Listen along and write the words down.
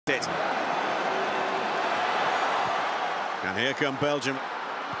it. And here come Belgium.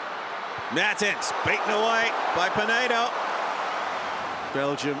 Mertens beaten away by Penedo.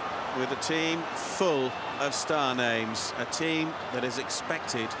 Belgium with a team full of star names, a team that is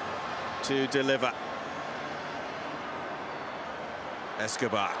expected to deliver.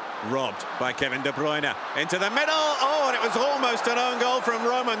 Escobar robbed by Kevin De Bruyne into the middle. Oh, and it was almost an own goal from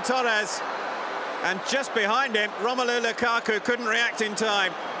Román Torres. And just behind him, Romelu Lukaku couldn't react in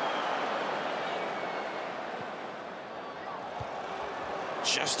time.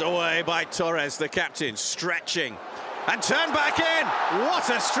 Just away by Torres, the captain, stretching and turned back in. What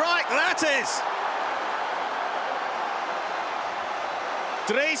a strike that is!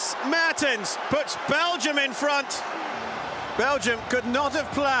 Dries Mertens puts Belgium in front. Belgium could not have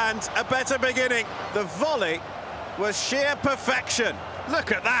planned a better beginning. The volley was sheer perfection.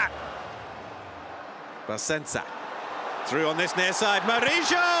 Look at that. Basensa through on this near side.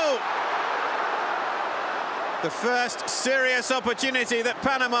 Murillo! The first serious opportunity that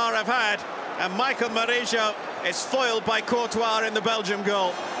Panama have had, and Michael Murillo is foiled by Courtois in the Belgium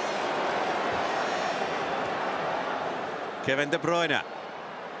goal. Kevin De Bruyne.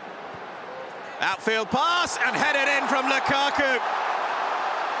 Outfield pass and headed in from Lukaku.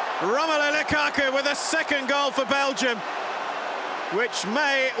 Romelu Lukaku with a second goal for Belgium, which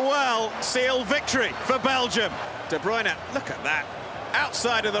may well seal victory for Belgium. De Bruyne, look at that.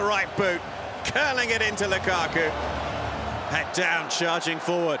 Outside of the right boot, curling it into Lukaku. Head down, charging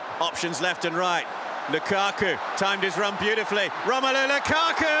forward. Options left and right. Lukaku timed his run beautifully. Romelu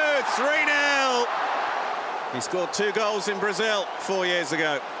Lukaku, 3-0. He scored 2 goals in Brazil 4 years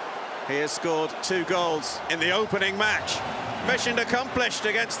ago. He has scored 2 goals in the opening match. Mission accomplished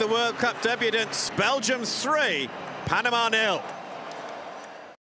against the World Cup debutants. Belgium 3, Panama 0.